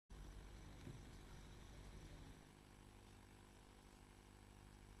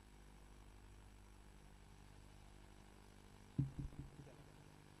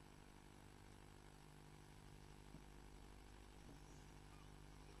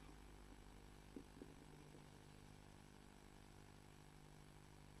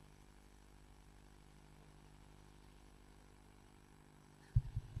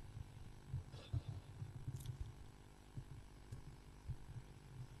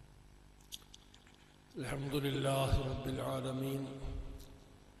الحمد لله رب العالمين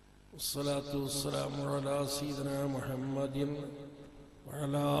والصلاة والسلام على سيدنا محمد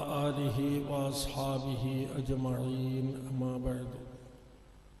وعلى آله وأصحابه أجمعين أما بعد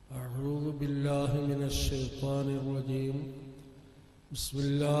أعوذ بالله من الشيطان الرجيم بسم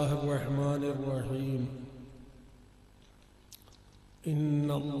الله الرحمن الرحيم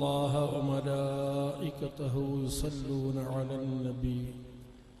إن الله وملائكته يصلون على النبي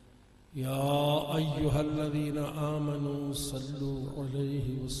يا أيها الذين آمنوا صلوا عليه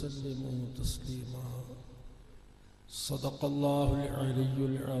وسلموا تسليما صدق الله العلي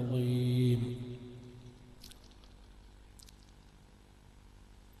العظيم.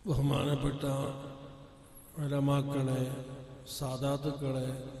 ബഹുമാനപ്പെട്ട ഉലമാക്കളെ, സാദാത്തുക്കളെ,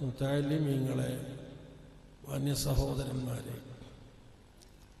 മുതഅല്ലിമീങ്ങളെ, മാന്യ സഹോദരന്മാരെ,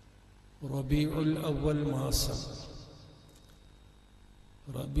 റബീഉൽ അവ്വൽ മാസം,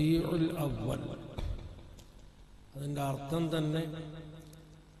 റബീഉൽ അവ്വൽ അതിൻ്റെ അർത്ഥം തന്നെ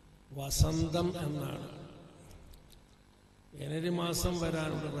വസന്തം എന്നാണ്. ജനുവരി മാസം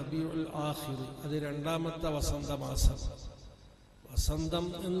വരാനുണ്ട് റബീഉൽ ആഖിർ, അത് രണ്ടാമത്തെ വസന്തമാസം. വസന്തം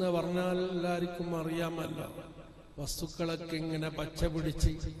എന്ന് പറഞ്ഞാൽ എല്ലാവർക്കും അറിയാമല്ലോ, വസ്തുക്കളൊക്കെ ഇങ്ങനെ പച്ച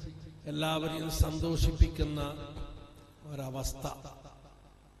പിടിച്ച് എല്ലാവരെയും സന്തോഷിപ്പിക്കുന്ന ഒരവസ്ഥ,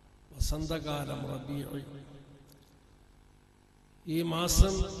 വസന്തകാലം റബീഉ. ഈ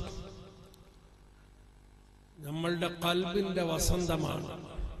മാസം നമ്മളുടെ ഖൽബിന്റെ വസന്തമാണ്.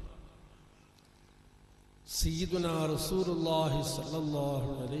 സയ്യിദുനാ റസൂലുള്ളാഹി സ്വല്ലല്ലാഹു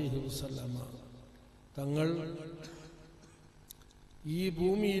അലൈഹി വസല്ലമ തങ്ങൾ ഈ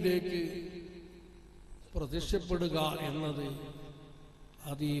ഭൂമിയിലേക്ക് പ്രത്യക്ഷപ്പെടുക എന്നത്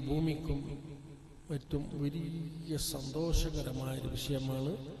അത് ഈ ഭൂമിക്കും മറ്റും വലിയ സന്തോഷകരമായൊരു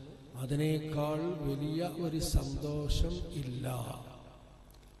വിഷയമാണ്. അതിനേക്കാൾ വലിയ ഒരു സന്തോഷം ഇല്ല.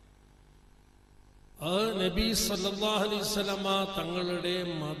 ആ നബി സല്ലല്ലാഹു അലൈഹി വസല്ലമ തങ്ങളുടെ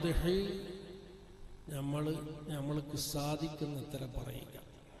മദ്ഹ് നമ്മൾക്ക് സാധിക്കുന്നത്ര പറയുക.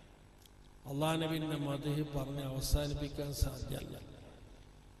 അല്ലാഹു നബിയുടെ മദ്ഹ് പറഞ്ഞ് അവസാനിപ്പിക്കാൻ സാധ്യമല്ല.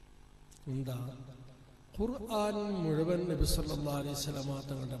 എന്താ? ഖുർആൻ മുഴുവൻ നബി സല്ലല്ലാഹു അലൈഹി വസല്ലമ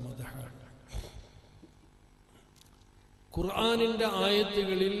തങ്ങളുടെ മദ്ഹാണ്. ഖുർആനിന്റെ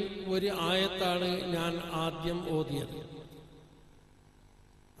ആയത്തുകളിൽ ഒരു ആയത്താണ് ഞാൻ ആദ്യം ഓതിയത്.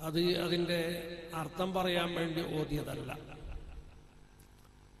 അത് അതിൻ്റെ അർത്ഥം പറയാൻ വേണ്ടി ഓതിയതല്ല.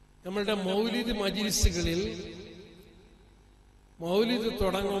 നമ്മളുടെ മൗലിദ് മജ്ലിസുകളിൽ മൗലിദ്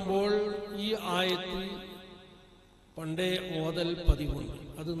തുടങ്ങുമ്പോൾ ഈ ആയത്ത് പണ്ടേ ഓതൽ പതിവുണ്ട്.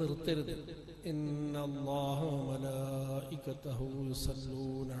 അത് നിർത്തരുത്. ഇന്നല്ലാഹ വമലായികതഹു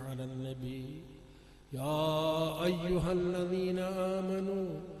യുസല്ലൂന അലൻ നബി يا أيها الذين آمنوا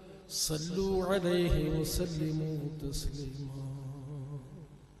صلوا عليه وسلموا تسليما.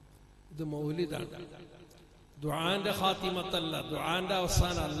 ഇത് മൗലിദാണ്. ദുആന്റെ ഖാത്തിമത്തല്ല, ദുആന്റെ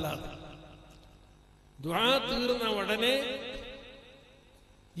അവസാനമല്ല. ദുആ തീർന്ന ഉടനെ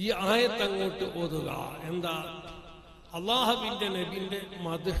ഈ ആയത്ത് അങ്ങോട്ട് ഓതുക. എന്താ? അല്ലാഹുവിന്റെ നബിന്റെ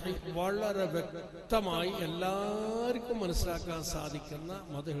മദ്ഹ് വളരെ വ്യക്തമായി എല്ലാവർക്കും മനസ്സിലാക്കാൻ സാധിക്കുന്ന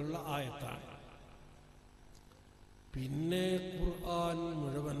മദ്ഹുള്ള ആയത്താണ്. പിന്നെ ഖുർആൻ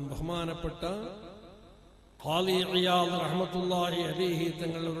മുഴുവൻ ബഹുമാനപ്പെട്ട ഖാലി ഇയാദ് റഹ്മത്തുള്ളാഹി അലൈഹി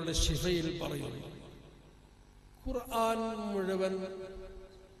തങ്ങളുടെ ശിഫയിൽ പറയുന്നു, ഖുർആൻ മുഴുവൻ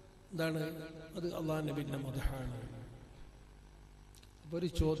എന്താണ്? അത് അല്ലാഹു നബിയുടെ മദ്ഹാണ്. ഒരു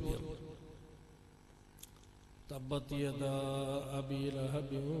ചോദ്യം, തബ്ബത് യദാ അബീ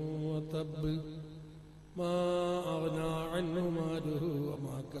ലഹബിൻ വതബ് മാ അഗ്നാ അൻഹു മാലുഹു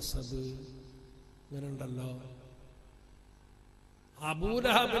വമാ കസബ്. ഇങ്ങനെ ഉണ്ടല്ലോ.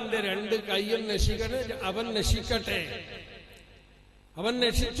 അബൂലഹബിന്റെ രണ്ട് കൈയും നശിക്കട്ടെ, അവൻ നശിക്കട്ടെ, അവൻ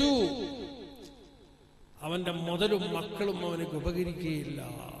നശിച്ചു, അവന്റെ മുതലും മക്കളും അവനക്ക് ഉപകരിക്കുകയില്ല,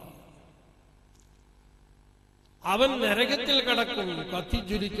 അവൻ നരകത്തിൽ കടക്കും,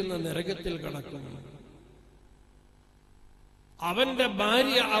 കത്തിജ്വലിക്കുന്ന നരകത്തിൽ കടക്കും, അവന്റെ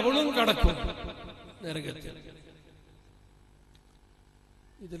ഭാര്യ അവളും കടക്കും നരകത്തിൽ.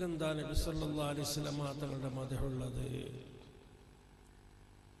 ഇതിലെന്താ നബി സല്ലല്ലാഹു അലൈഹി വസല്ലമ തങ്ങളുടെ മദ്ഹുള്ളത്?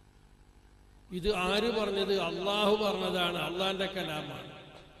 ഇത് ആര് പറഞ്ഞത്? അള്ളാഹു പറഞ്ഞതാണ്, അള്ളാന്റെ കലാമാണ്.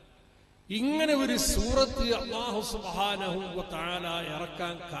 ഇങ്ങനെ ഒരു സൂറത്ത് അല്ലാഹു സുബ്ഹാനഹു വ തആല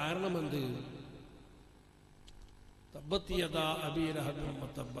ഇറക്കാൻ കാരണമെന്ത്? തബ്ബത് യദാ അബീ ലഹബിൻ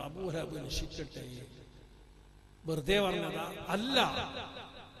വതബ്, അബൂ ലഹബ് നശിക്കട്ടെ, വെറുതെ പറഞ്ഞതാ? അല്ല.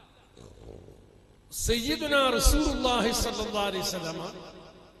 സയ്യിദുനാ റസൂലുള്ളാഹി സ്വല്ലല്ലാഹു അലൈഹി വസല്ലമ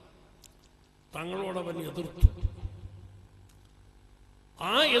തങ്ങളോടവൻ എതിർത്തു.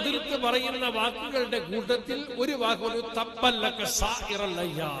 ആ എതിർത്ത് പറയുന്ന വാക്കുകളുടെ കൂട്ടത്തിൽ ഒരു വാക്ക്, തബ്ബല്ലക സായിറൽ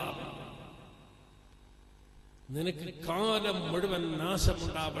അയ്യാം, നിനക്ക് കാലം മുഴുവൻ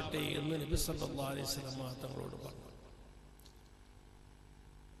നാശമുണ്ടാവട്ടെ എന്ന് നബി സല്ലല്ലാഹു അലൈഹി വസല്ലം തങ്ങളോട് പറഞ്ഞു.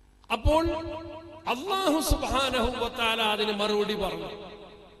 അപ്പോൾ അല്ലാഹു സുബ്ഹാനഹു വ തആല അതിന് മറുപടി പറഞ്ഞു.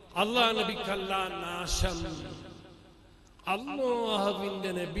 അല്ലാഹു നബിക്കല്ല നാശം.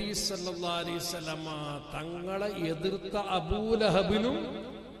 അല്ലാഹുവിന്റെ നബി സല്ലല്ലാഹു അലൈഹി വസല്ലം തങ്ങളെ എതിർത്ത അബൂലഹബിനും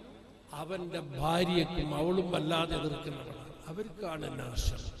അവന്റെ ഭാര്യയ്ക്കും, അവളും വല്ലാതെ എതിർക്കുന്നവരാണ്, അവർക്കാണ്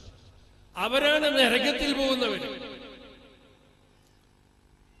നാശം. അവരാണ് നരകത്തിൽ പോകുന്നവർ.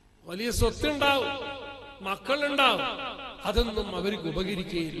 വലിയ സ്വത്തുണ്ടാവും, മക്കളുണ്ടാവും, അതൊന്നും അവർക്ക്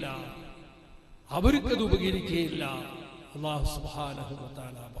ഉപകരിക്കുകയില്ല, അവർക്കത് ഉപകരിക്കുകയില്ല. അല്ലാഹു സുബ്ഹാനഹു വ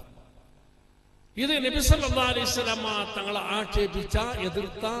തആല പറഞ്ഞു. ഇത് നബി സല്ലല്ലാഹു അലൈഹി വസല്ലം തങ്ങളെ ആക്ഷേപിച്ച,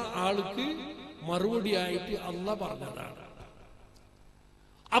 എതിർത്ത ആൾക്ക് മറുപടിയായിട്ട് അല്ലാഹ് പറഞ്ഞതാണ്.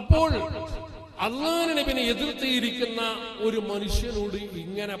 അപ്പോൾ അല്ലാഹു നബിനെ എതിർത്തിരിക്കുന്ന ഒരു മനുഷ്യനോട്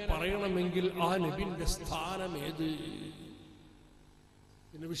ഇങ്ങനെ പറയണമെങ്കിൽ ആ നബിന്റെ സ്ഥാനം ഏത്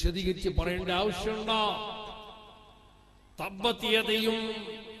എന്ന് വിശദീകരിച്ച് പറയേണ്ട ആവശ്യമുണ്ടോ? തബ്ബത്തിയതയും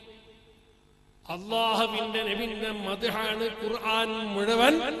അല്ലാഹുവിന്റെ നബിന്റെ മദ്ഹാണ്. ഖുർആൻ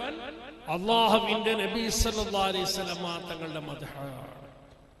മുഴുവൻ അല്ലാഹുവിന്റെ നബി സല്ലല്ലാഹു അലൈഹി വസല്ലം തങ്ങളുടെ മദ്ഹാണ്.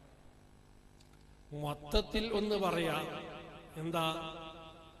 മൊത്തത്തിൽ ഒന്ന് പറയാം, എന്താ?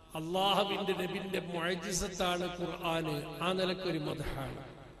 അല്ലാഹുവിന്റെ നബിന്റെ മുഅ്ജിസത്താണ് ഖുർആന്, ആ നിലക്കൊരു മദ്ഹാണ്.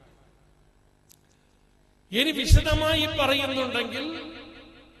 ഇനി വിശദമായി പറയുന്നുണ്ടെങ്കിൽ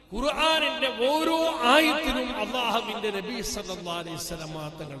ഖുർആനിന്റെ ഓരോ ആയത്തിനും അല്ലാഹുവിന്റെ നബി സല്ലല്ലാഹു അലൈഹി വസല്ലം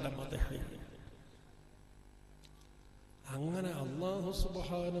തങ്ങളുടെ മദ്ഹ്. അങ്ങനെ അല്ലാഹു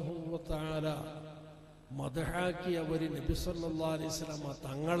സുബ്ഹാനഹു വ തആല മദ്ഹാക്കിയ ഒരു നബി സല്ലല്ലാഹു അലൈഹി വസല്ലം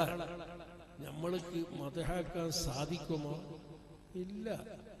തങ്ങളെ നമ്മൾക്ക് മദ്ഹാക്കാൻ സാധിക്കുമോ? ഇല്ല.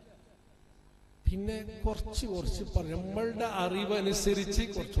 പിന്നെ കുറച്ച് നമ്മളുടെ അറിവനുസരിച്ച്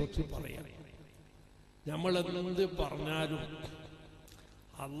കുറച്ച് പറയാം. നമ്മൾ എന്ത് പറഞ്ഞാലും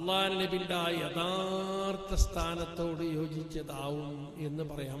അല്ലാഹു നബിന്റെ ആ യഥാർത്ഥ സ്ഥാനത്തോട് യോജിച്ചതാവും എന്ന്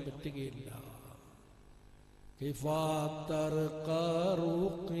പറയാൻ പറ്റുകയില്ല.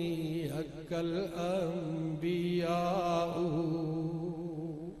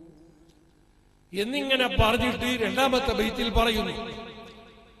 എന്നിങ്ങനെ പറഞ്ഞിട്ട് രണ്ടാമത്തെ ബൈത്തിൽ പറയുന്നു,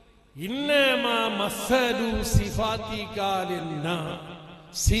 ഇന്നമാ മസ്സലു സിഫാതിക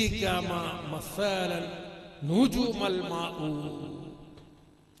ലിന്നാസി കമാ മസ്സലൻ നുജൂമൽ മാഉ.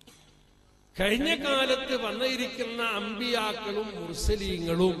 കഴിഞ്ഞ കാലത്ത് വന്നിരിക്കുന്ന അമ്പിയാക്കളും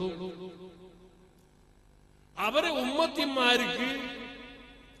മുർസലീങ്ങളും അവരെ ഉമ്മത്തിമാർക്ക്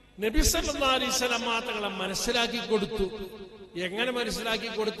നബി സല്ലല്ലാഹു അലൈഹി വസല്ലം തങ്ങളെ മനസ്സിലാക്കി കൊടുത്തു. എങ്ങനെ മനസ്സിലാക്കി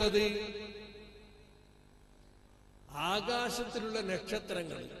കൊടുത്തത്? ആകാശത്തിലുള്ള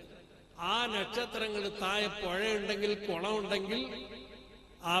നക്ഷത്രങ്ങൾ, ആ നക്ഷത്രങ്ങൾ താഴെ പുഴയുണ്ടെങ്കിൽ, കുളമുണ്ടെങ്കിൽ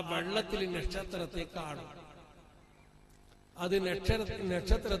ആ വെള്ളത്തിൽ നക്ഷത്രത്തെ കാണും. അത്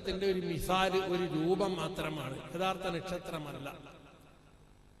നക്ഷത്രത്തിന്റെ ഒരു മിസാല്, ഒരു രൂപം മാത്രമാണ്, യഥാർത്ഥ നക്ഷത്രമല്ല.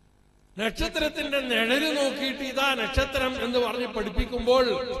 നക്ഷത്രത്തിന്റെ നിഴല് നോക്കിയിട്ട് ഇതാ നക്ഷത്രം എന്ന് പറഞ്ഞ് പഠിപ്പിക്കുമ്പോൾ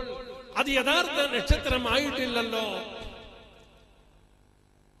അത് യഥാർത്ഥ നക്ഷത്രമായിട്ടില്ലല്ലോ.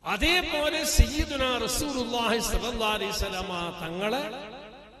 അതേപോലെ സയ്യിദുനാ റസൂലുള്ളാഹി സ്വല്ലല്ലാഹു അലൈഹി വസല്ലം തങ്ങളെ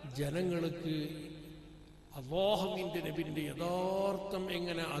ജനങ്ങൾക്ക് അല്ലാഹുവിന്റെ നബിന്റെ യഥാർത്ഥം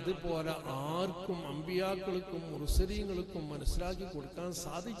എങ്ങനെ അതുപോലെ ആർക്കും അമ്പിയാക്കൾക്കും മുർസലീങ്ങൾക്കും മനസ്സിലാക്കി കൊടുക്കാൻ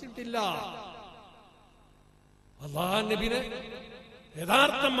സാധിച്ചിട്ടില്ല. അല്ലാഹു നബിനെ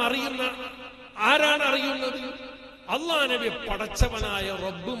യഥാർത്ഥം അറിയുന്ന ആരാണ് അറിയുന്നത്? അല്ലാഹു നബി പടച്ചവനായ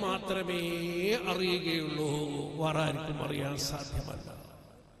റബ്ബ് മാത്രമേ അറിയുകയുള്ളൂ, വേറെ ആർക്കും അറിയാൻ സാധ്യമല്ല.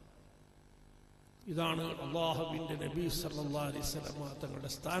 ഇതാണ് അല്ലാഹുവിന്റെ നബി സല്ലല്ലാഹു അലൈഹി വസല്ലം തങ്ങളുടെ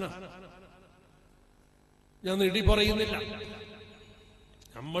സ്ഥാനം. ഞാൻ നീട്ടി പറയുന്നില്ല.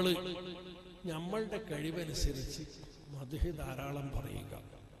 നമ്മളുടെ കഴിവനുസരിച്ച് മദ്ഹ് ധാരാളം പറയുക,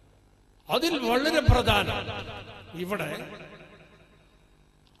 അതിൽ വളരെ പ്രധാനം ഇവിടെ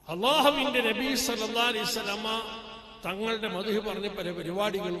അല്ലാഹുവിന്റെ നബി സല്ലല്ലാഹു അലൈഹി വസല്ലം തങ്ങളുടെ മദ്ഹ് പറഞ്ഞ് പല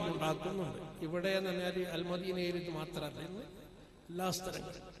പരിപാടികളും ഉണ്ടാക്കുന്നുണ്ട്. ഇവിടെ എന്ന് പറഞ്ഞാൽ അൽ-മദീനയിൽ ഇത് മാത്രമല്ല, ഇന്ന് എല്ലാ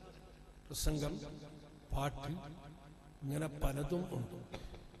സ്ഥലങ്ങളും പ്രസംഗം, പാട്ട്, ഇങ്ങനെ പലതും ഉണ്ട്.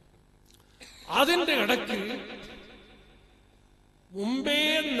 അതിന്റെ ഇടയ്ക്ക് മുമ്പേ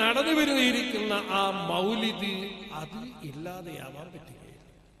നടന്നു വരുന്നിരിക്കുന്ന ആ മൗലിദ്, അത് ഇല്ലാതെയാവാൻ പറ്റുകയില്ല.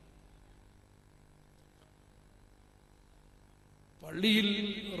 പള്ളിയിൽ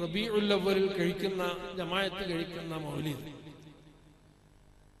റബീഉൽ അവ്വലിൽ കഴിക്കുന്ന, ജമാഅത്ത് കഴിക്കുന്ന മൗലിദ്,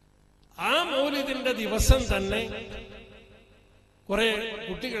 ആ മൗലിദിന്റെ ദിവസം തന്നെ കുറെ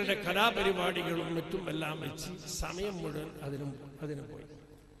കുട്ടികളുടെ കലാപരിപാടികളും മറ്റും എല്ലാം വെച്ച് സമയം മുഴുവൻ അതിന് പോയി.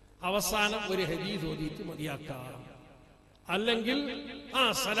 അവസാനം ഒരു ഹദീസ് ഓതിയിട്ട് മതിയാക്കാം. അല്ലെങ്കിൽ ആ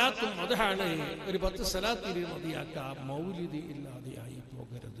സലാത്തും മദ്ഹാണ്, ഒരു 10 സലാത്തിൽ മതിയാക്കാം. മൗലിദ് ഇല്ലാതെ ആയി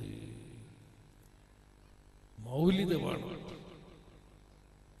പോകരുത്. മൗലിദ് വേണം,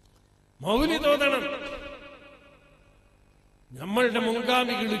 മൗലിദ് ഓതണം. നമ്മളുടെ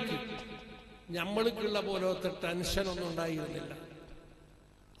മുൻഗാമികൾക്ക് നമ്മൾക്കുള്ള പോലത്തെ ടെൻഷനൊന്നും ഉണ്ടായിരുന്നില്ല.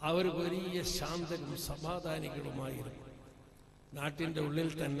 അവർ വലിയ ശാന്തരും സമാധാനികളുമായിരുന്നു. നാട്ടിൻ്റെ ഉള്ളിൽ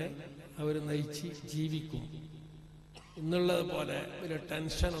തന്നെ അവർ നയിച്ച് ജീവിക്കും. ഇന്നുള്ളത് പോലെ ഒരു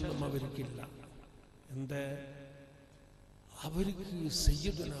ടെൻഷനൊന്നും അവർക്കില്ല. എന്താ, അവർക്ക്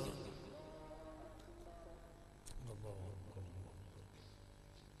സയ്യിദുന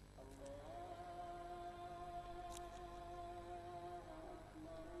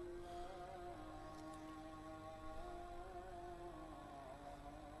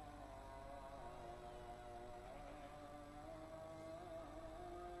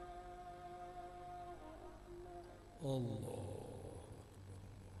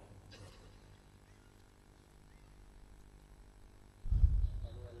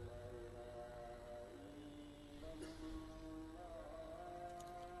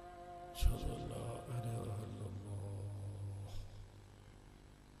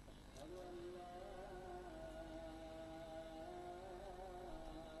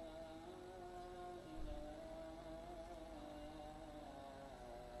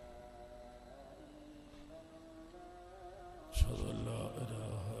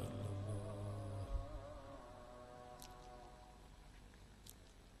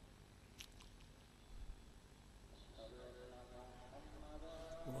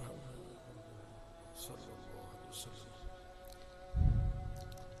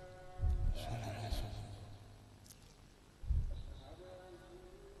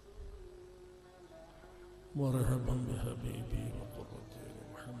مرحبا بحبيبي وقرة عيني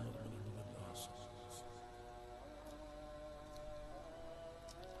محمد بن عبد الله صلى الله عليه وسلم.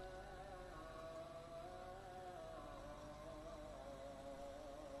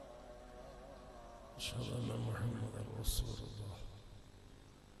 أشهد أن محمدا رسول الله.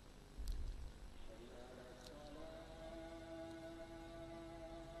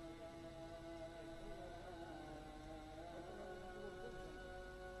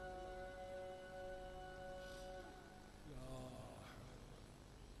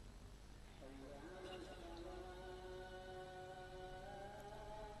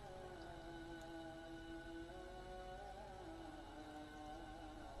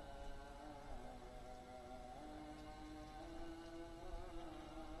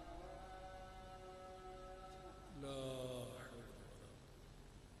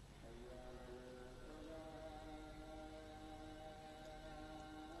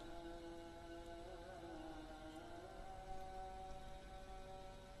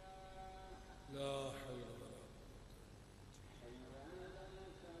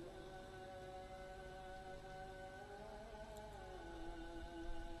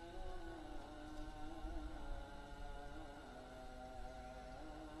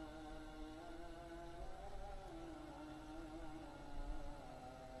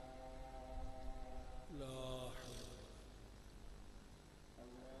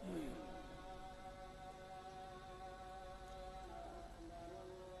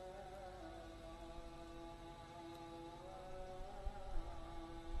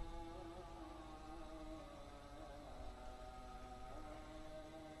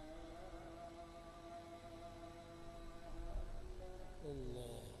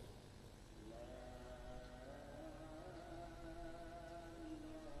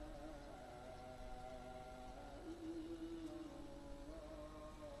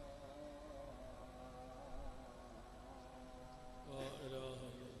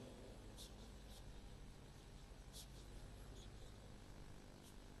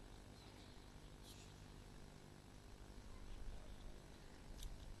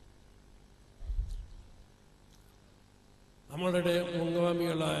 നമ്മളുടെ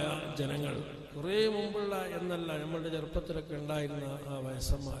മുൻഗാമികളായ ജനങ്ങൾ കുറേ മുമ്പുള്ള എന്നല്ല, നമ്മളുടെ ചെറുപ്പത്തിലൊക്കെ ഉണ്ടായിരുന്ന ആ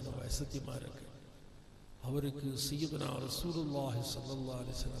വയസ്സന്മാരും വയസ്സത്തിമാരൊക്കെ അവർക്ക് സയ്യിദുനാ റസൂലുള്ളാഹി സ്വല്ലല്ലാഹു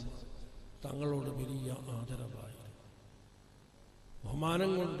അലൈഹി വസല്ലം തങ്ങളോട് വലിയ ആദരവായിരുന്നു.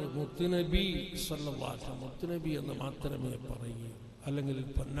 ബഹുമാനം കൊണ്ട് മുത്തുനബി സ്വല്ലല്ലാഹു അലൈഹി വസല്ലം, മുത്തുനബി എന്ന് മാത്രമേ പറയുകയുള്ളൂ, അല്ലെങ്കിൽ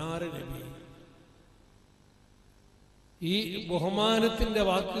പൊന്നാര നബി. ഈ ബഹുമാനത്തിൻ്റെ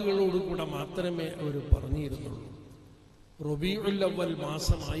വാക്കുകളോടുകൂടെ മാത്രമേ അവർ പറഞ്ഞിരുന്നുള്ളൂ. റബീഉൽ അവ്വൽ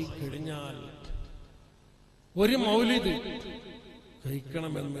മാസമായി കഴിഞ്ഞാൽ ഒരു മൗലിദ്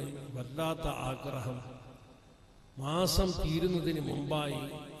കഴിക്കണമെന്ന് വല്ലാത്ത ആഗ്രഹം. മാസം തീരുന്നതിന് മുമ്പായി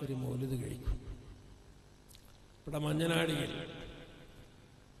ഒരു മൗലിദ് കഴിക്കും. ഇവിടെ മഞ്ഞനാടിയിൽ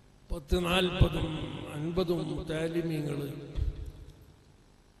 40, 40, 50 മുത്താലിമീങ്ങൾ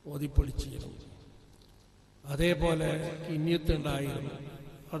ഓതിപ്പൊളിച്ചിരുന്നു. അതേപോലെ കിന്യത്തുണ്ടായിരുന്നു.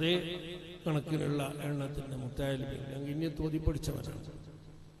 അതേ കണക്കിനുള്ള എണ്ണത്തിൻ്റെ മുത്താലിമീങ്ങൾ ഞാൻ കിന്യത്ത് ഓതിപ്പൊടിച്ചവനാണ്.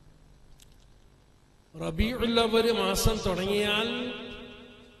 റബീഉൽ അവ്വൽ മാസം തുടങ്ങിയാൽ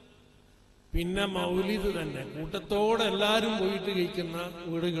പിന്നെ മൗലിദ് തന്നെ കൂട്ടത്തോടെ എല്ലാവരും പോയിട്ട് കഴിക്കുന്ന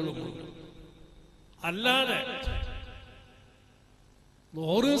വീടുകളുമുണ്ട്. അല്ലാതെ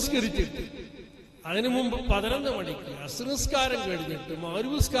നോറുസ്കരിച്ചിട്ട് അതിനു മുമ്പ് 11 മണിക്ക് അസ്റിസ്കാരം കഴിഞ്ഞിട്ട്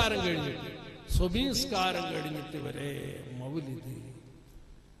മഗ്‌രിബിസ്കാരം കഴിഞ്ഞിട്ട് സുബഹിസ്കാരം കഴിഞ്ഞിട്ട് വരെ മൗലിദ്.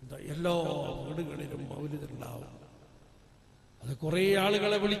 എല്ലാ വീടുകളിലും മൗലിദ് ഉണ്ടാവും. അത് കുറേ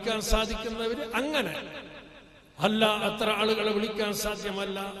ആളുകളെ വിളിക്കാൻ സാധിക്കുന്നവര് അങ്ങനെ, അല്ല അത്ര ആളുകളെ വിളിക്കാൻ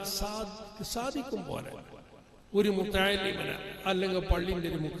സാധ്യമല്ല. സാധിക്കും പോലെ ഒരു മുത്തഅല്ലിമിനെ അല്ലെങ്കിൽ പള്ളിൻ്റെ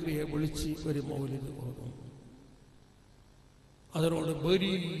ഒരു മുക്രിയെ വിളിച്ച് ഒരു മൗലിദ് ഓതും. അതിനോട്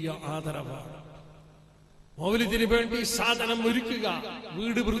വലിയ ആദരവാണ്. മൗലിദിന് വേണ്ടി സാധനം ഒരുക്കുക,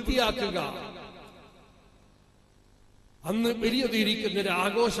 വീട് വൃത്തിയാക്കുക, അന്ന് വലിയതിരിക്കുന്നൊരു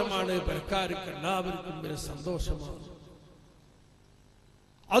ആഘോഷമാണ്. പെരക്കാർക്ക് എല്ലാവർക്കും ഒരു സന്തോഷമാണ്.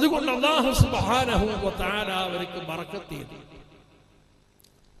 അതുകൊണ്ട് അല്ലാഹു സുബ്ഹാനഹു വ തആല അവർക്ക് ബറക്കത്ത് ചെയ്തു.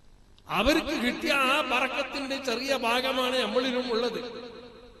 അവർക്ക് കിട്ടിയ ആ ബറക്കത്തിന്റെ ചെറിയ ഭാഗമാണ് നമ്മളിലും ഉള്ളത്.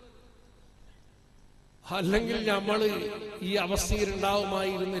 അല്ലെങ്കിൽ നമ്മൾ ഈ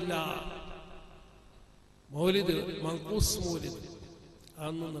അവസ്ഥയിലുണ്ടാവുമായിരുന്നില്ല. മൗലിദ്, മങ്കൂസ് മൗലിദ്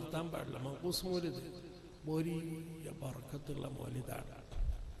അതൊന്നും നിർത്താൻ പാടില്ല. മങ്കൂസ് മൗലിദ് വലിയ ബറക്കത്തുള്ള മൗലിദാണ്.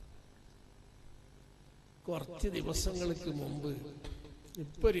 കുറച്ച് ദിവസങ്ങൾക്ക് മുമ്പ്,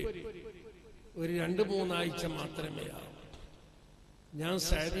 ഇപ്പൊ ഒരു 2-3 ആഴ്ച മാത്രമേ ആവും, ഞാൻ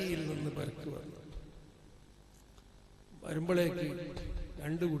സൗദിയിൽ നിന്ന് പെരക്ക് വന്നു. വരുമ്പോഴേക്ക്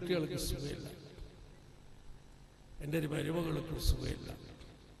 2 കുട്ടികൾക്ക് സുഖമില്ല, എൻ്റെ ഒരു മരുമകൾക്ക് സുഖമില്ല.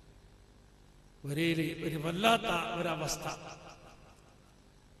 ഒരു വല്ലാത്ത ഒരവസ്ഥ,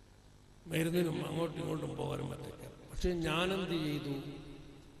 മരുന്നിനും അങ്ങോട്ടും ഇങ്ങോട്ടും പോകാനും പറ്റില്ല. പക്ഷെ ഞാനെന്ത് ചെയ്തു,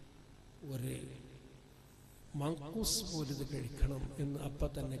 ഒരു മങ്കൂസ് മൗലിദ് കഴിക്കണം എന്ന് അപ്പം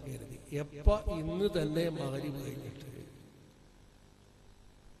തന്നെ കരുതി. ഇന്ന് തന്നെ മഗ്‌രിബ് കഴിഞ്ഞിട്ട്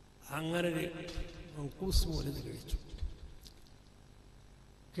അങ്ങനെ ഒരു മങ്കൂസ് മൗലിദ് കഴിച്ചു.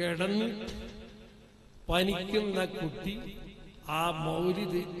 കിടന്ന് പനിക്കുന്ന കുട്ടി ആ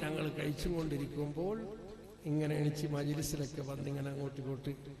മൗലിദ് ഞങ്ങൾ കഴിച്ചുകൊണ്ടിരിക്കുമ്പോൾ ഇങ്ങനെ എണിച്ച് മജ്‌ലിസിലൊക്കെ വന്നിങ്ങനെ അങ്ങോട്ടും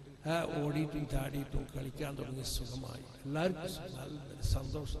ഇങ്ങോട്ട് ഓടിയിട്ടും ചാടിയിട്ടും കളിക്കാൻ തുടങ്ങിയ സുഖമായി. എല്ലാവർക്കും നല്ല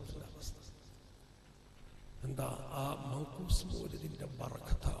സന്തോഷത്തിൻ്റെ അവസ്ഥ. എന്താ? ആ മങ്കൂസ് മൗലിദിന്റെ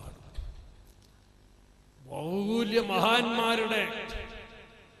ബറക്കത്താണ്. വലിയ മഹാന്മാരുടെ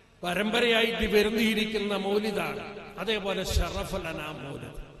പരമ്പരയായിട്ട് വരുന്നിരിക്കുന്ന മൗലിദാണ്. അതേപോലെ ശറഫുൽ അനാം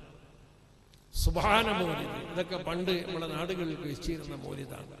മൗലിദ്, സുബ്ഹാന മൗലിദ്, ഇതൊക്കെ പണ്ട് നമ്മുടെ നാടുകളിൽ വെച്ചിരുന്ന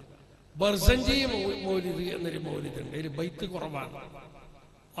മൗലിദാണ്. ബർസഞ്ചി മൗലിദ് എന്നൊരു മൗലിദുണ്ട്. ഒരു ബൈത്ത് കുറവാണ്.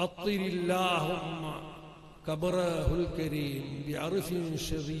 അത്തിരില്ലാഹുമ്മ ഖബറഹുൽ കരീം ബിഅർഫിൻ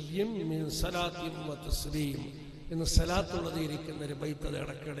ശദിയ്യിൻ മിൻ സലാത്തിൻ വ തസ്ലീം എന്ന് സലാത്തുള്ളത് ഇരിക്കുന്ന ഒരു ബൈത്ത് അത്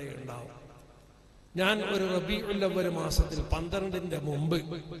ഇടയ്ക്കിടെ ഉണ്ടാവും. ഞാൻ ഒരു റബീഉൽ അവ്വൽ മാസത്തിൽ 12ന്റെ മുമ്പ്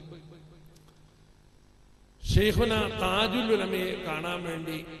ഷെയ്ഖുന താജുൽ ഉലമയെ കാണാൻ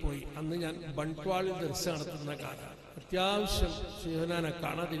വേണ്ടി പോയി. അന്ന് ഞാൻ ബൺട്വാളിൽ ദർസ് നടത്തുന്ന കാലം. അത്യാവശ്യം ഷെയ്ഖുനാനെ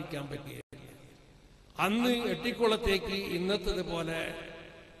കാണാതിരിക്കാൻ പറ്റിയില്ല. അന്ന് എട്ടിക്കുളത്തേക്ക് ഇന്നത്തതുപോലെ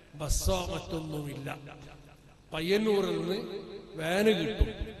ബസ്സോ മറ്റൊന്നുമില്ല. പയ്യന്നൂരിൽ നിന്ന് വാന് കിട്ടും.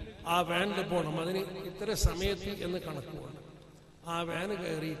 ആ വാനിൽ പോകണം. അതിന് ഇത്ര സമയത്ത് എന്ന് കണക്ക് വേണം. ആ വാന്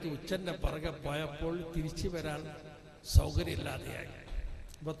കയറിയിട്ട് ഉച്ചൻ്റെ പുറകെ പോയപ്പോൾ തിരിച്ചു വരാൻ സൗകര്യമില്ലാതെയായി.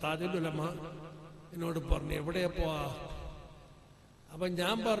 അപ്പോൾ താജുൽ ഉലമ എന്നോട് പറഞ്ഞു, എവിടെയാ പോവാ? അപ്പം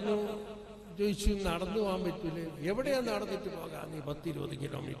ഞാൻ പറഞ്ഞു, ചോദിച്ചു, നടന്നു പോകാൻ പറ്റൂലേ? എവിടെയാ നടന്നിട്ട് പോകാം? നീ 10-20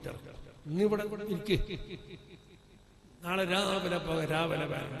 കിലോമീറ്റർ ഇന്നിവിടെ ഇരിക്ക്, നാളെ രാവിലെ പോകാം, രാവിലെ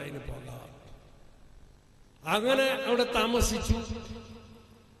വേണ്ട അതിന് പോകാം. അങ്ങനെ അവിടെ താമസിച്ചു.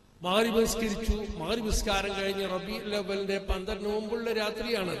 മഗ്‌രിബ് നിസ്കരിച്ചു. മഗ്‌രിബ് നിസ്കാരം കഴിഞ്ഞ് റബീഉൽ അവ്വലിന്റെ 12 മുമ്പുള്ള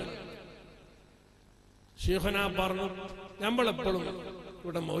രാത്രിയാണ്. ശൈഖുന പറഞ്ഞു, നമ്മളെപ്പോഴും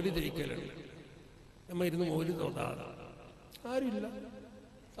ഇവിടെ മൗലിദ് ഇരിക്കലുണ്ട്, നമ്മൾ ഇരുന്ന് മൗലിദ് ഓതാതെ. ആരുമില്ല.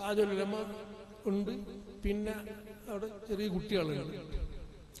 താജുൽ ഉലമ ഉണ്ട്, പിന്നെ അവിടെ ചെറിയ കുട്ടികളുണ്ട്,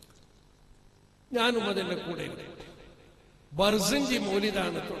 ഞാനും അതിൻ്റെ കൂടെ ഉണ്ട്. ബർസഞ്ചി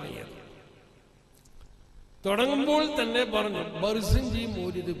മൗലിദാണ് തുടങ്ങിയത്. തുടങ്ങുമ്പോൾ തന്നെ പറഞ്ഞു, ബർസഞ്ചി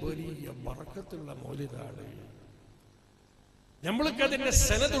മൗലിദ് വലിയ ബറക്കത്തുള്ള മൗലിദാണ്, നമ്മൾക്ക് അതിന്റെ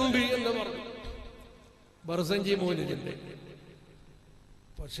സനദുണ്ട് എന്ന് പറഞ്ഞു ബർസഞ്ചി മൗലിദിന്റെ.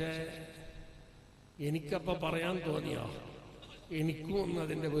 പക്ഷേ എനിക്കപ്പം പറയാൻ തോന്നിയോ, എനിക്കും ഒന്നും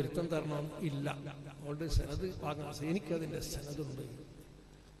അതിന്റെ പൊരുത്തം തരണം ഇല്ല, അതുകൊണ്ട് സനദ് വാങ്ങാൻ എനിക്കതിന്റെ സനദുണ്ട്.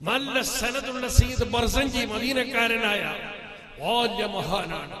 നല്ല സനദുള്ള സയ്യിദ് ബർസഞ്ചി മദീനക്കാരനായ വലിയ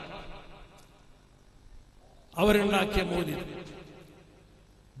മഹാനാണ്. അവരുണ്ടാക്കിയ മൗലിദ്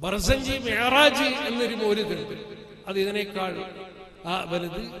ബർസഞ്ചി മെഹറാജ് എന്നൊരു മൗലിദുണ്ട്. അത് ഇതിനേക്കാൾ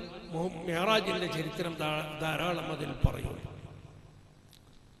വലുത്. മെഹറാജിന്റെ ചരിത്രം ധാരാളം അതിൽ പറയും.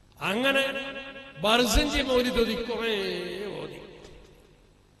 അങ്ങനെ ബർസഞ്ചി മൗലിദ് ഓതി കുറേ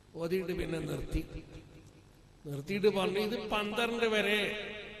ഓതിയിട്ട് പിന്നെ നിർത്തിയിട്ട് പറഞ്ഞു, ഇത് 12 വരെ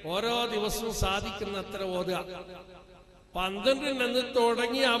ഓരോ ദിവസവും സാധിക്കുന്നത്ര ഓതുക. 12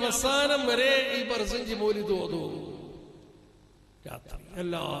 തുടങ്ങി അവസാനം വരെ ഈ ബർസഞ്ചി മൗലിദ് ഓതൂ. രാത്രി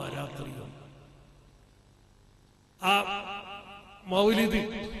എല്ലാ രാത്രിയും ആ മൗലിദ്.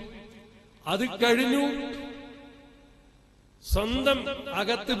 അത് കഴിഞ്ഞു സ്വന്തം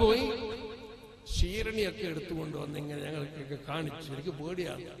അകത്ത് പോയി ക്ഷീരണിയൊക്കെ എടുത്തുകൊണ്ട് വന്ന് ഇങ്ങനെ ഞങ്ങൾക്കൊക്കെ കാണിച്ചു. എനിക്ക്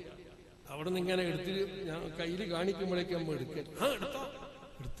പേടിയാണ്. അവിടെ നിന്ന് ഇങ്ങനെ എടുത്ത് ഞാൻ കയ്യിൽ കാണിക്കുമ്പോഴേക്കും അമ്മ എടുക്കാൻ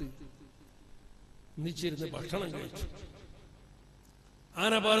എടുത്ത് ഒന്നിച്ചിരുന്ന് ഭക്ഷണം കഴിച്ചു.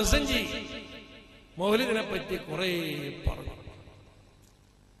 ആന ബർസഞ്ചി മൗലിദിനെ പറ്റി കുറെ പറഞ്ഞു.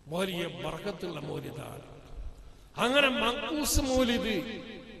 വലിയ ബർക്കത്തുള്ള മൗലിദാണ്. അങ്ങനെ മഖൂസ് മൗലിദ്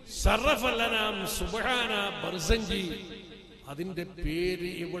ശറഫല്ലനാം സുബ്ഹാന ബർസഞ്ചി, അതിന്റെ പേര്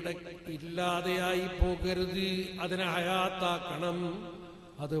ഇവിടെ ഇല്ലാതെയായി പോകരുത്. അതിനെ ഹയാത്താക്കണം.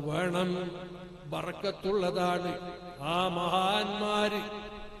 അത് വേണം. ബർക്കത്തുള്ളതാണ്. ആ മഹാന്മാര്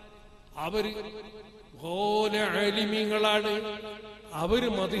അവര് ആലിമീങ്ങളാണ്. അവര്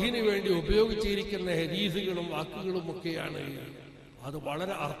മദ്ഹിന് വേണ്ടി ഉപയോഗിച്ചിരിക്കുന്ന ഹദീസുകളും വാക്കുകളും ഒക്കെയാണ്. അത്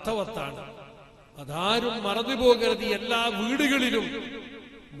വളരെ അർത്ഥവത്താണ്. അതാരും മറന്നു പോകരുത്. എല്ലാ വീടുകളിലും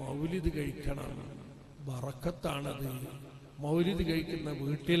മൗലിദ് കഴിക്കണം. ബറക്കത്താണത്. മൗലിദ് കഴിക്കുന്ന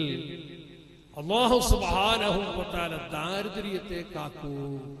വീട്ടിൽ അല്ലാഹു സുബ്ഹാനഹു വ തആല ദാരിദ്ര്യത്തെ കാക്കൂ.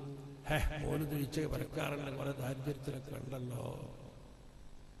 മൗലിദ് കഴിച്ച് വരക്കാറുണ്ട്. കുറെ ദാരിദ്ര്യത്തിലൊക്കെ ഉണ്ടല്ലോ.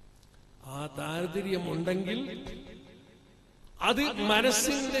 ആ ദാരിദ്ര്യം ഉണ്ടെങ്കിൽ അത്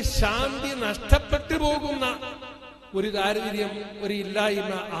മനസ്സിന്റെ ശാന്തി നഷ്ടപ്പെട്ടു പോകുന്ന ഒരു ദാരിദ്ര്യം, ഒരു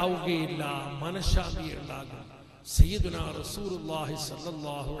ഇല്ലായ്മ ആവുകയില്ല. മനഃശാന്തി ഉണ്ടാകും. സയ്യിദുനാ റസൂലുള്ളാഹി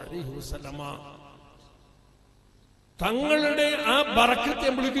സ്വല്ലല്ലാഹു അലൈഹി വസല്ലമ തങ്ങളുടെ ആ ബറക്കത്ത്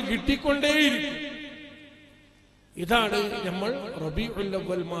നമ്മൾക്ക് കിട്ടിക്കൊണ്ടേയിരിക്കും. ഇതാണ് നമ്മൾ റബീഉൽ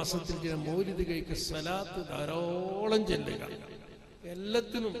അവ്വൽ മാസത്തിൽ മൗലിദ് കഴിക്ക് സ്വലാത്ത് ധാരാളം ചെല്ലുക.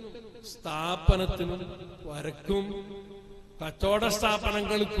 എല്ലാത്തിനും, സ്ഥാപനത്തിനും, വരക്കും, കച്ചവട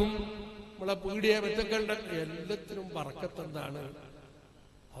സ്ഥാപനങ്ങൾക്കും, നമ്മളെ പീടിയ വെച്ചക്കണ്ട എല്ലാത്തിനും ബറക്കത്ത് എന്താണ്?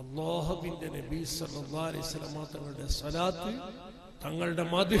 അല്ലാഹുവിന്റെ നബി സല്ലല്ലാഹു അലൈഹി വസല്ലം തങ്ങളുടെ സ്വലാത്ത്, തങ്ങളുടെ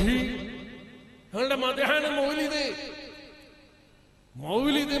മദ്ഹ്. ഞങ്ങളുടെ മദ്ഹാണ് മൗലിദ്.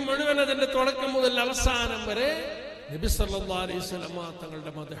 മൗലിദ് മുഴുവൻ അതിന്റെ തുടക്കം മുതൽ അവസാനം വരെ നബി സല്ലല്ലാഹു അലൈഹി വസല്ലം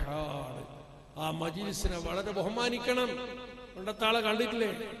തങ്ങളുടെ മദ്ഹാണ്. ആ മജ്ലിസിനെ വളരെ ബഹുമാനിക്കണം. പണ്ടത്തെ ആളെ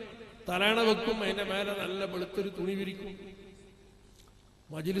കണ്ടിട്ടില്ലേ? തലയണ വെക്കും, അതിന്റെ മേലെ നല്ല വെളുത്തൊരു തുണി വിരിക്കും,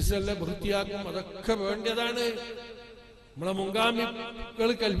 മജ്ലിസെല്ലാം വൃത്തിയാക്കും. അതൊക്കെ വേണ്ടതാണ്. നമ്മളെ മുൻഗാമികൾ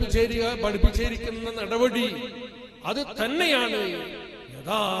പഠിപ്പിച്ചിരിക്കുന്ന നടപടി അത് തന്നെയാണ്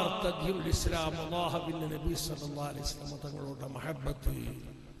യഥാർത്ഥ ദീനുൽ ഇസ്ലാം. അല്ലാഹുവിന്റെ നബി സല്ലല്ലാഹു അലൈഹി വസല്ലം തങ്ങളുടെ മഹബ്ബത്ത്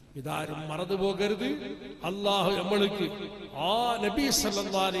ഇതാരും മറന്നു പോകരുത്. അല്ലാഹു നമ്മൾക്ക് ആ നബി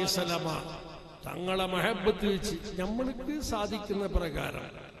സല്ലല്ലാഹു അലൈഹി വസല്ലം തങ്ങളെ മഹബ്ബത്ത് വെച്ച് നമ്മൾക്ക് സാധിക്കുന്ന പ്രകാരം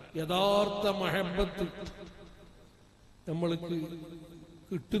യഥാർത്ഥ മഹബ്ബത്ത് നമ്മൾക്ക്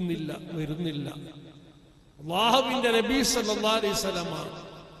കിട്ടുന്നില്ല, വരുന്നില്ല. അല്ലാഹുവിന്റെ നബി സല്ലല്ലാഹു അലൈഹി വസല്ലം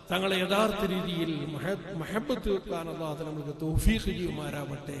തങ്ങളെ യഥാർത്ഥ രീതിയിൽ മഹബ്ബത്ത് വെക്കാൻ അല്ലാഹു നമുക്ക് തൗഫീഖ്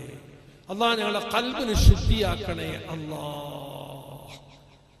ചെയ്യുമാറാവട്ടെ. അല്ലാഹു ഞങ്ങളുടെ ഖൽബിനെ ശുദ്ധിയാക്കണേ. അല്ലാഹ്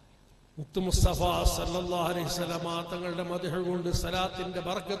മുത്ത് മുസ്തഫ സല്ലല്ലാഹു അലൈഹി വസല്ലം തങ്ങളുടെ മദ്ഹ് കൊണ്ട്, സലാത്തിന്റെ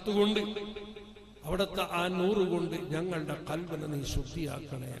ബർക്കത്ത് കൊണ്ട്, അവിടുത്തെ ആ നൂറ് കൊണ്ട് ഞങ്ങളുടെ ഖൽബിനെ നീ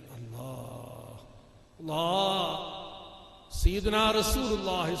ശുദ്ധിയാക്കണേ. അല്ലാഹ് സയ്യിദുനാ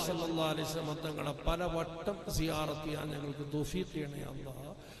റസൂലുള്ളാഹി സ്വല്ലല്ലാഹു അലൈഹി വസല്ലം തങ്ങളെ പല വട്ടം സിയാറത്ത് ചെയ്യാൻ ഞങ്ങൾക്ക് തൗഫീഖ് ചെയ്യണേ. അല്ലാഹ്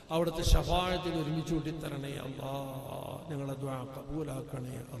അവിടുത്തെ ശഫാഅത്തിൽ ഒരുമിച്ച് കൂട്ടിത്തരണേ. അല്ലാഹ് ഞങ്ങളുടെ ദുആ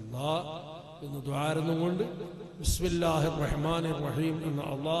കബൂലാക്കണേ. അല്ലാഹ് എന്ന് ദ്വാരുന്നുകൊണ്ട് ബിസ്മില്ലാഹിർ റഹ്മാനിർ റഹീം എന്ന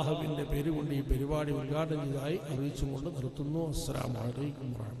അല്ലാഹുവിന്റെ പേര് കൊണ്ട് ഈ പരിപാടി ഉദ്ഘാടനം ചെയ്തതായി അറിയിച്ചുകൊണ്ട് നിർത്തുന്നു. അസ്സലാമു അലൈക്കും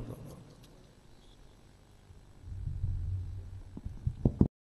വറഹ്മത്തുള്ളാഹി.